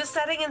Hartnett. The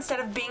setting, instead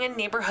of being a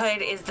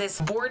neighborhood, is this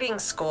boarding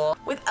school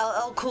with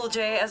LL Cool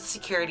J as a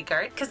security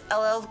guard, because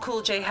LL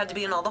Cool J had to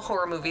be in all the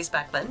horror movies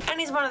back then, and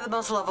he's one of the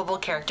most lovable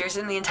characters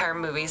in the entire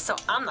movie, so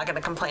I'm not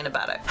gonna complain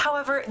about it.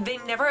 However, they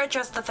never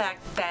addressed the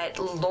fact that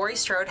Laurie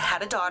Strode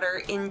had a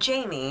daughter in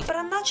Jamie, but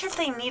I'm not sure if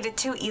they needed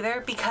to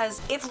either,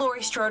 because if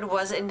Laurie Strode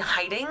was in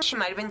hiding, she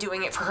might have been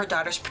doing it for her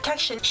daughter's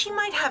protection. She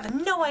might have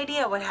no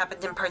idea what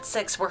happened in part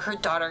 6 where her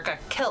daughter got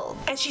killed,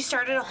 and she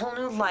started a whole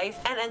new life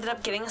and ended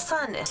up getting a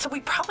son, so we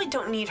probably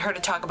don't need her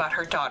to talk about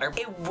her daughter.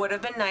 It would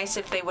have been nice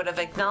if they would have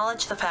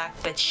acknowledged the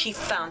fact that she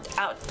found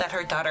out that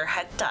her daughter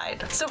had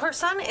died. So her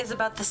son is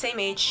about the same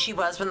age she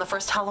was when the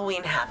first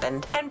Halloween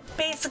happened, and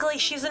basically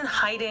she's in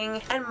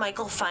hiding, and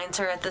Michael finds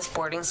her at this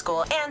boarding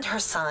school and her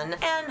son,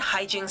 and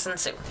hijinks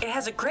ensue. It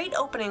has a great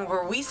opening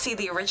where we see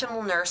the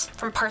original nurse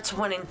from parts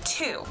 1 and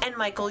 2, and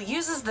Michael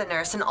uses the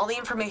nurse and all the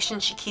information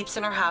she keeps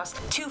in her house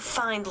to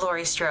find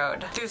Laurie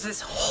Strode. There's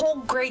this whole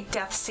great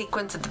death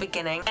sequence at the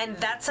beginning, and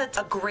that sets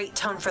a great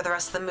tone for the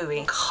rest of the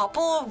movie.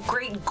 Couple of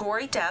great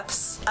gory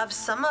deaths of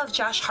some of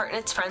Josh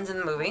Hartnett's friends in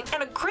the movie,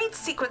 and a great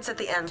sequence at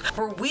the end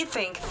where we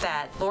think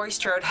that Laurie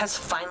Strode has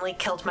finally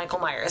killed Michael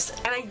Myers,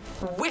 and I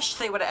wish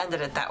they would have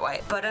ended it that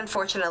way, but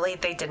unfortunately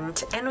they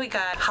didn't, and we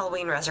got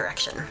Halloween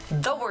Resurrection.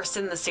 The worst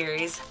in the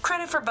series.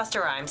 Credit for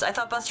Busta Rhymes. I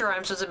thought Busta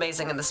Rhymes was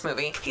amazing in this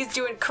movie. He's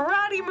doing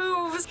karate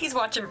moves, he's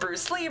watching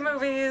Bruce Lee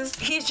movies,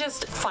 he's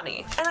just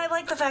funny. And I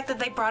like the fact that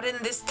they brought in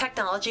this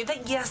technology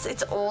that, yes,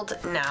 it's old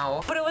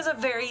now, but it was a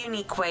very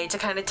unique way to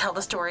kind of tell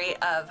the story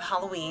of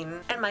Halloween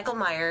and Michael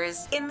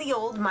Myers in the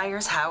old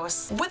Myers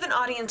house with an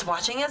audience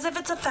watching as if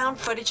it's a found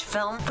footage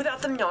film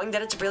without them knowing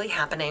that it's really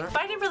happening.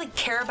 But I didn't really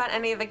care about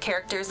any of the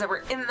characters that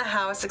were in the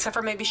house except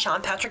for maybe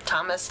Sean Patrick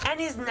Thomas and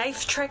his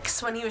knife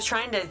tricks when he was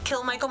trying to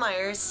kill Michael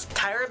Myers.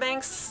 Tyra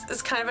Banks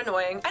is kind of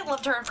annoying. I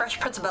loved her in Fresh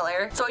Prince of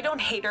Bel-Air, so I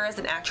don't hate her as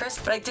an actress,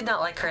 but I did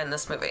not like her in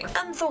this movie.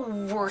 And the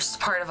worst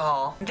part of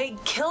all, they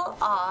kill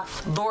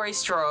off Laurie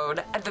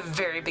Strode at the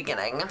very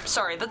beginning.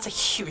 Sorry, that's a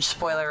huge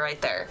spoiler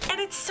right there. And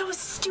it's so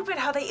stupid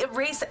how they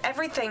erase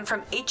everything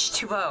from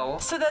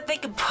H2O so that they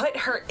could put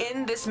her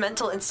in this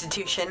mental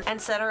institution and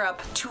set her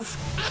up to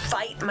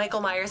fight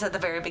Michael Myers at the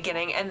very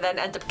beginning and then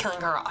end up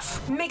killing her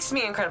off. Makes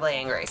me incredibly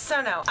angry.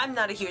 So no, I'm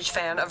not a huge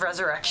fan of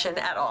Resurrection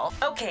at all.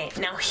 Okay,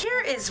 now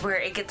here is where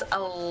it gets a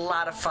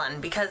lot of fun,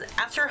 because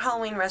after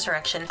Halloween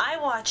Resurrection, I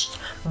watched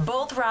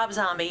both Rob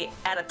Zombie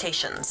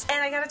adaptations,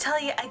 and I gotta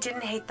tell you, I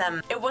didn't hate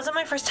them. It wasn't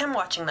my first time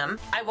watching them.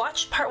 I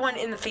watched part 1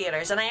 in the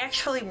theaters, and I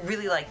actually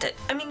really liked it.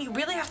 I mean, you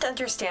really have to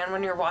understand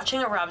when you're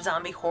watching a Rob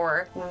Zombie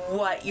horror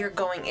what you're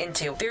going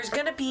into. There's gonna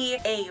gonna be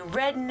a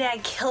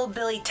redneck,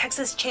 hillbilly,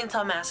 Texas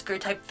Chainsaw Massacre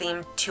type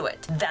theme to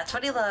it. That's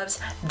what he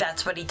loves,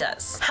 that's what he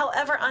does.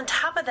 However, on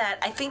top of that,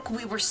 I think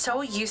we were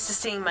so used to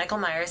seeing Michael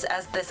Myers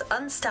as this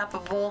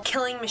unstoppable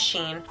killing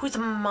machine who's a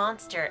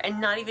monster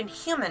and not even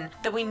human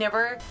that we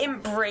never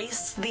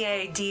embraced the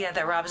idea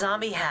that Rob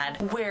Zombie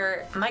had,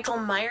 where Michael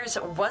Myers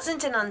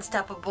wasn't an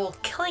unstoppable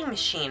killing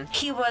machine.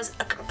 He was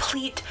a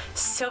complete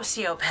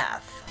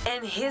sociopath.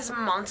 And his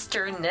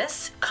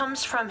monsterness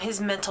comes from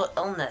his mental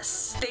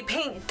illness. They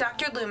paint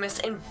Dr. Loomis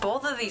in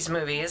both of these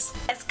movies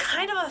as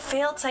kind of a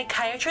failed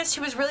psychiatrist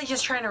who was really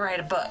just trying to write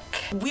a book.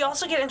 We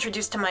also get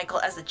introduced to Michael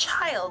as a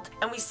child,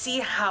 and we see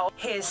how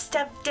his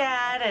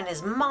stepdad and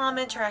his mom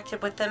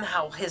interacted with him,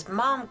 how his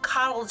mom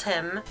coddled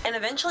him, and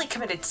eventually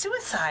committed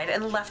suicide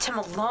and left him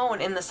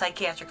alone in the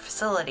psychiatric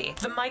facility.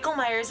 The Michael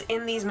Myers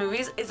in these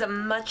movies is a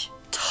much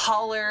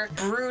taller,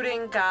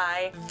 brooding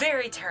guy,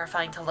 very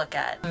terrifying to look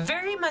at.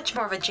 Very much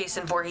more of a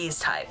Jason Voorhees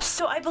type.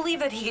 So I believe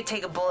that he could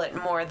take a bullet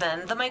more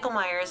than the Michael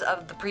Myers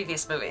of the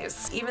previous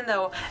movies, even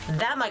though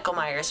that Michael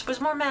Myers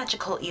was more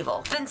magical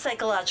evil than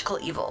psychological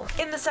evil.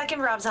 In the second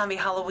Rob Zombie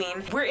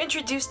Halloween, we're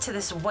introduced to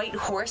this white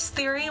horse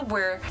theory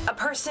where a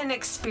person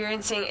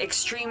experiencing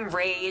extreme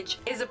rage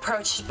is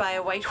approached by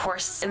a white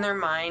horse in their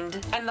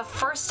mind, and the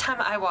first time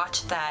I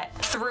watched that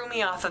threw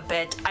me off a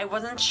bit. I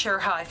wasn't sure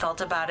how I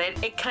felt about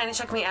it. It kind of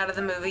took me out of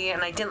the movie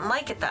and I didn't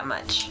like it that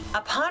much.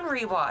 Upon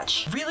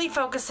rewatch, really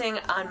focusing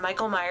on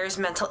Michael Myers'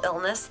 mental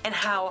illness and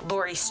how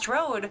Laurie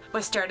Strode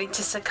was starting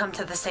to succumb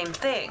to the same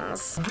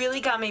things really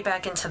got me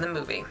back into the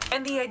movie.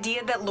 And the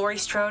idea that Laurie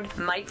Strode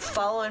might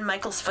follow in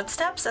Michael's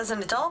footsteps as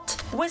an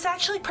adult was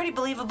actually pretty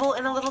believable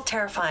and a little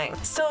terrifying.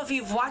 So if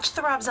you've watched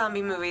the Rob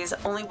Zombie movies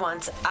only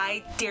once,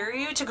 I dare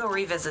you to go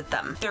revisit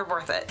them. They're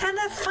worth it. And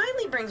that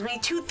finally brings me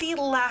to the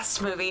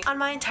last movie on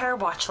my entire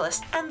watch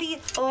list and the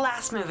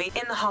last movie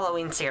in the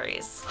Halloween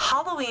series.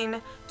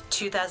 Halloween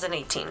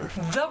 2018.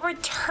 The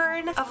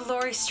return of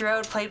Laurie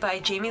Strode, played by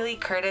Jamie Lee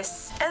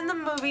Curtis, and the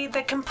movie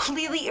that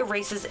completely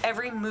erases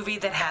every movie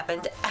that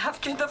happened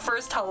after the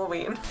first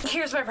Halloween.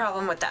 Here's my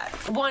problem with that.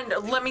 One,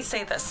 let me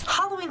say this.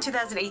 Halloween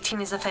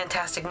 2018 is a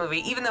fantastic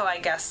movie, even though I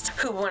guessed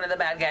who one of the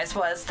bad guys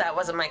was. That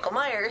wasn't Michael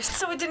Myers,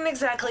 so it didn't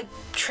exactly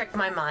trick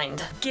my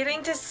mind.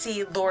 Getting to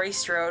see Laurie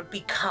Strode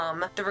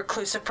become the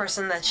reclusive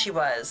person that she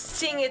was,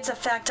 seeing its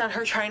effect on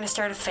her trying to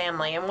start a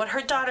family and what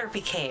her daughter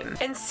became,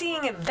 and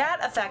seeing that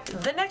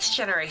affect the next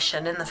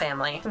generation in the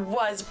family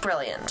was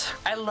brilliant.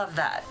 I love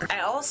that. I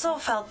also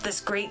felt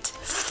this great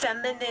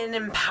feminine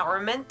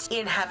empowerment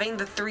in having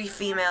the three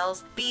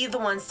females be the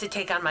ones to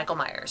take on Michael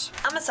Myers.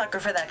 I'm a sucker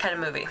for that kind of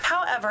movie.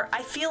 However,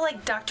 I feel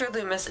like Dr.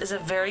 Loomis is a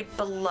very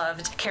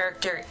beloved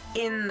character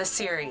in the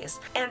series,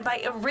 and by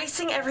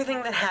erasing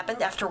everything that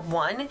happened after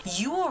one,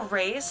 you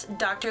erase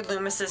Dr.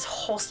 Loomis's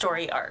whole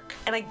story arc,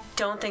 and I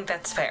don't think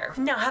that's fair.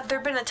 Now, have there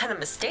been a ton of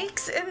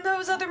mistakes in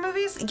those other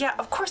movies? Yeah,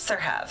 of course there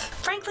have.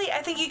 Frankly,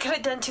 I think you could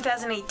have done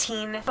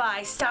 2018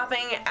 by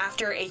stopping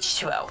after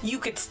H2O. You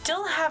could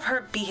still have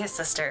her be his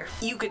sister.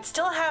 You could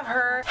still have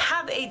her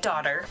have a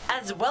daughter,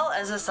 as well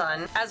as a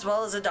son, as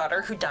well as a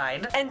daughter who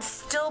died, and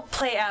still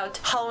play out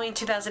Halloween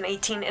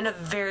 2018 in a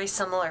very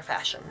similar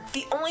fashion.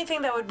 The only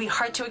thing that would be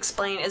hard to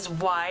explain is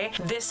why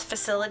this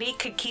facility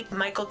could keep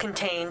Michael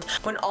contained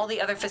when all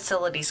the other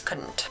facilities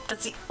couldn't.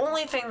 That's the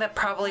only thing that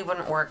probably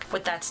wouldn't work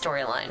with that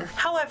storyline.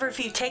 However, if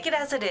you take it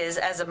as it is,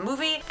 as a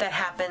movie that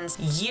happens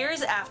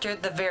years after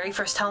the very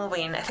first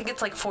Halloween, I think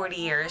it's like 40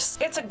 years.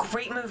 It's a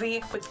great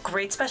movie with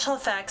great special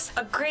effects,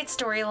 a great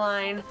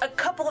storyline, a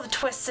couple of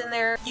twists in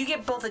there. You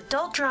get both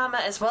adult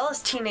drama as well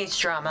as teenage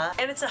drama,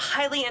 and it's a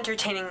highly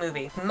entertaining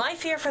movie. My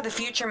fear for the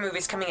future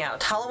movies coming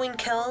out, Halloween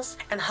Kills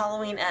and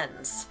Halloween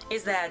Ends,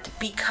 is that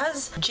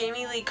because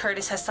Jamie Lee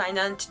Curtis has signed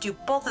on to do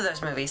both of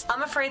those movies,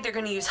 I'm afraid they're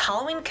going to use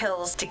Halloween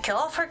Kills to kill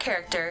off her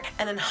character,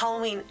 and then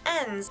Halloween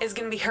Ends is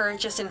going to be her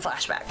just in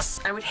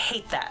flashbacks. I would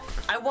hate that.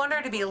 I want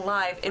her to be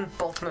alive in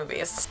both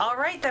movies.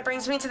 Alright, that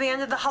brings me to the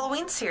end of the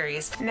Halloween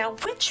series. Now,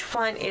 which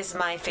one is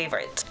my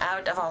favorite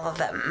out of all of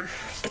them?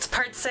 It's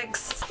part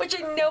 6, which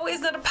I know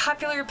is not a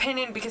popular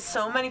opinion because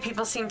so many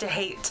people seem to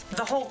hate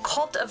the whole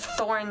Cult of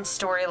Thorn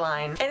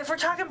storyline. And if we're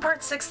talking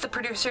part 6, the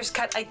producer's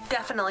cut, I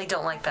definitely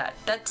don't like that.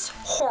 That's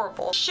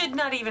horrible. Should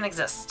not even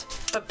exist.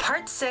 But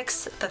part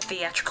 6, the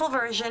theatrical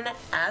version,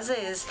 as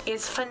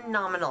is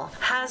phenomenal.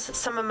 Has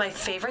some of my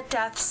favorite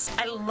deaths.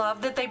 I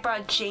love that they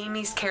brought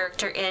Jamie's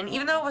character in,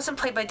 even though it wasn't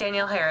played by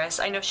Danielle Harris.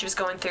 I know she was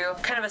going through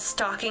kind of a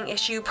stalking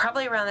issue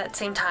probably around that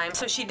same time,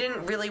 so she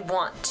didn't really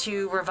want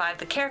to revive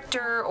the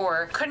character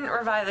or couldn't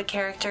revive the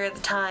character at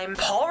the time.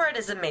 Paul Rudd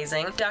is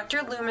amazing.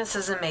 Dr. Loomis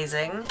is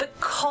amazing. The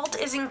cult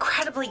is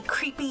incredibly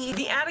creepy.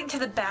 The adding to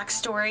the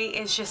backstory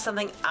is just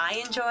something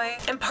I enjoy.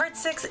 And part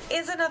 6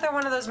 is another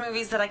one of those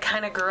movies that I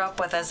kind of grew up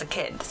with as a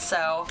kid,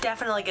 so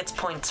definitely gets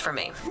points for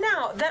me.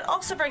 Now, that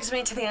also brings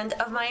me to the end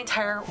of my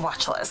entire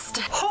watch list.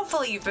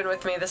 Hopefully you've been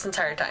with me this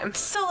entire time.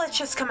 So let's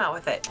just come out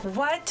with it.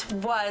 What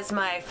was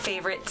my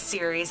favorite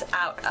series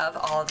out of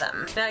all of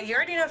them? Now, you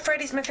already know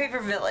Freddy's my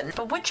favorite villain,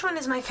 but which one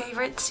is my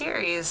favorite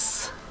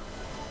series?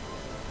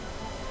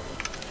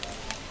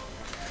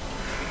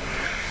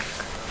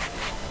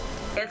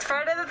 It's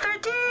Friday the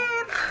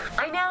 13th!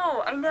 I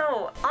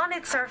know. On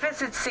its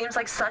surface, it seems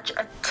like such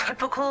a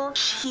typical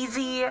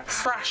cheesy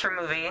slasher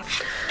movie.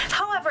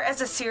 However,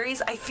 as a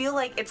series, I feel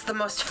like it's the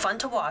most fun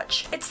to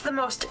watch. It's the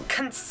most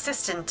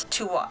consistent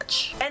to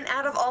watch. And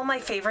out of all my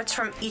favorites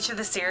from each of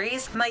the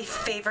series, my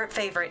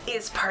favorite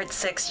is Part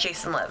 6,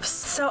 Jason Lives.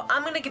 So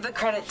I'm gonna give the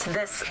credit to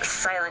this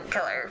silent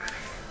killer.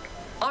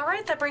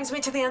 Alright, that brings me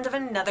to the end of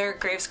another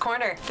Graves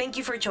Corner. Thank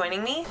you for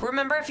joining me.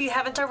 Remember, if you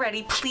haven't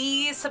already,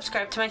 please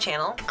subscribe to my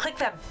channel. Click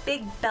that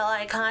big bell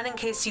icon in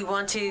case you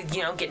want to,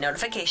 get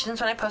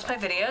notifications when I post my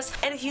videos.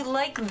 And if you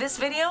like this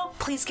video,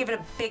 please give it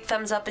a big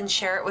thumbs up and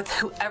share it with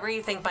whoever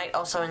you think might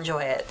also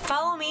enjoy it.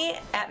 Follow me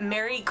at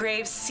Mary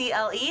Graves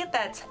CLE,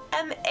 that's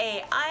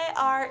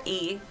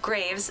M-A-I-R-E,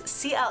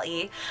 Graves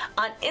CLE,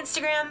 on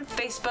Instagram,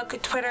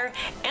 Facebook, Twitter,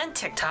 and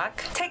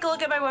TikTok. Take a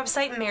look at my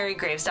website,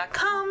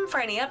 marygraves.com, for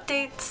any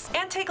updates,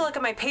 and take a look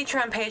at my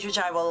Patreon page, which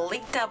I will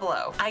link down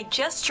below. I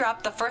just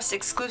dropped the first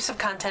exclusive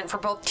content for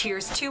both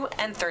tiers 2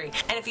 and 3,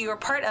 and if you are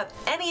part of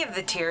any of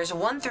the tiers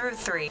 1 through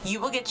 3, you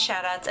will get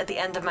shoutouts at the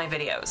end of my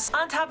videos.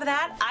 On top of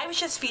that, I was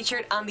just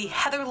featured on the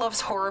Heather Loves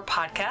Horror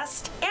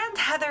podcast, and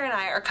Heather and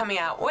I are coming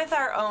out with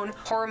our own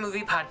horror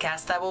movie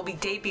podcast that will be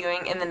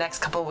debuting in the next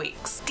couple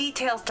weeks.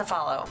 Details to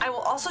follow. I will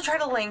also try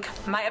to link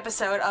my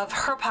episode of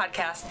her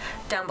podcast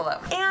down below.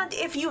 And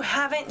if you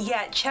haven't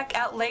yet, check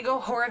out Lego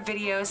Horror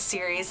Videos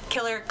series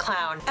Killer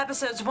Clown.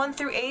 Episodes 1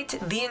 through 8,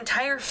 the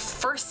entire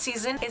first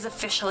season is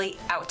officially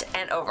out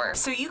and over.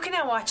 So you can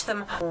now watch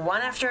them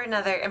one after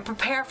another and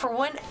prepare for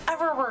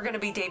whenever we're going to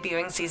be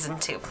debuting season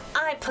 2.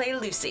 I play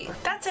Lucy.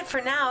 That's it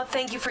for now.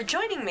 Thank you for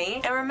joining me,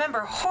 and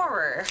remember,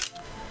 horror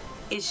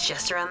is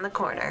just around the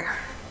corner.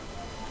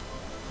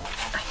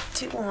 I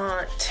do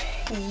want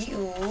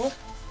you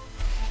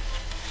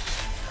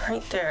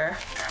right there.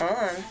 Hold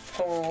on.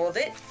 Hold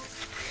it.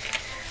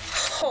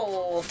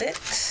 Hold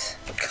it.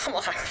 Come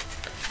on.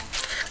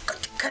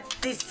 Cut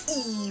this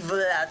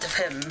evil out of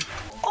him.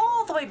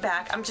 All the way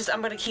back. I'm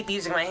gonna keep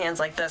using my hands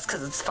like this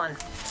because it's fun.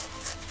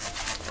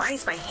 Why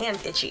is my hand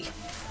itchy?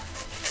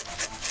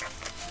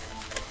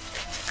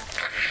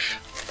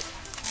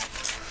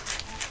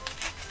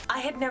 I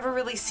had never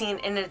really seen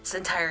in its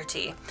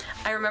entirety.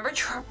 I remember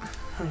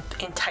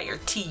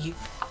entirety.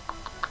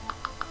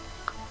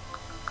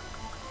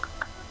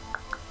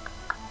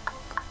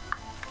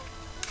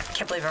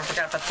 Can't believe I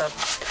forgot about the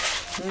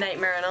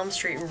Nightmare on Elm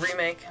Street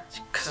remake.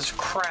 Because it's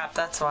crap,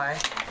 that's why.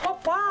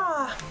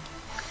 Wah-wah!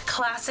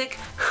 Classic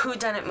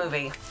whodunit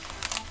movie.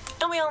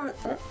 And we all...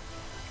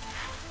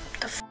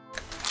 The f...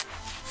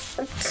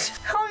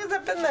 How long has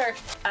that been there?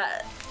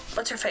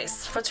 What's her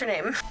face? What's her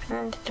name?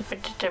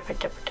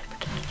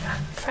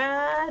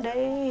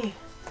 Friday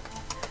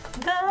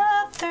the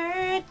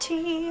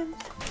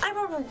 13th. I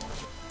remember...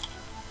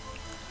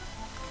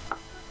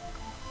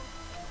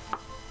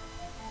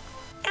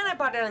 And I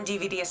bought it on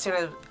DVD as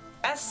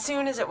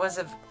soon as it was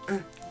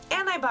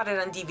and I bought it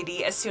on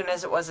DVD as soon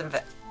as it was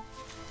God.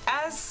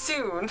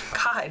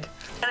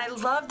 And I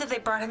love that they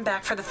brought him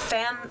back for the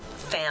fam,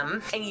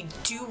 and you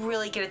do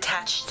really get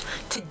attached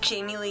to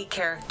Jamie Lee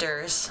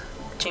characters.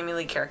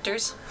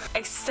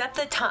 Except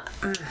the time,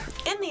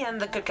 in the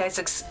end, the good guys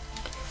is,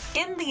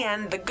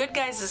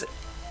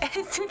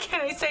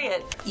 can I say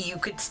it? You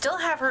could still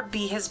have her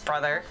be his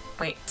brother.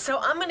 Wait. So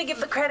I'm gonna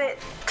give the credit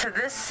to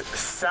this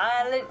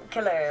silent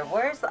killer.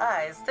 Where's the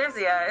eyes? There's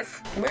the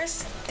eyes.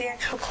 Where's the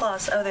actual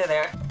claws? Oh, they're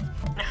there.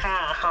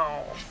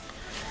 How.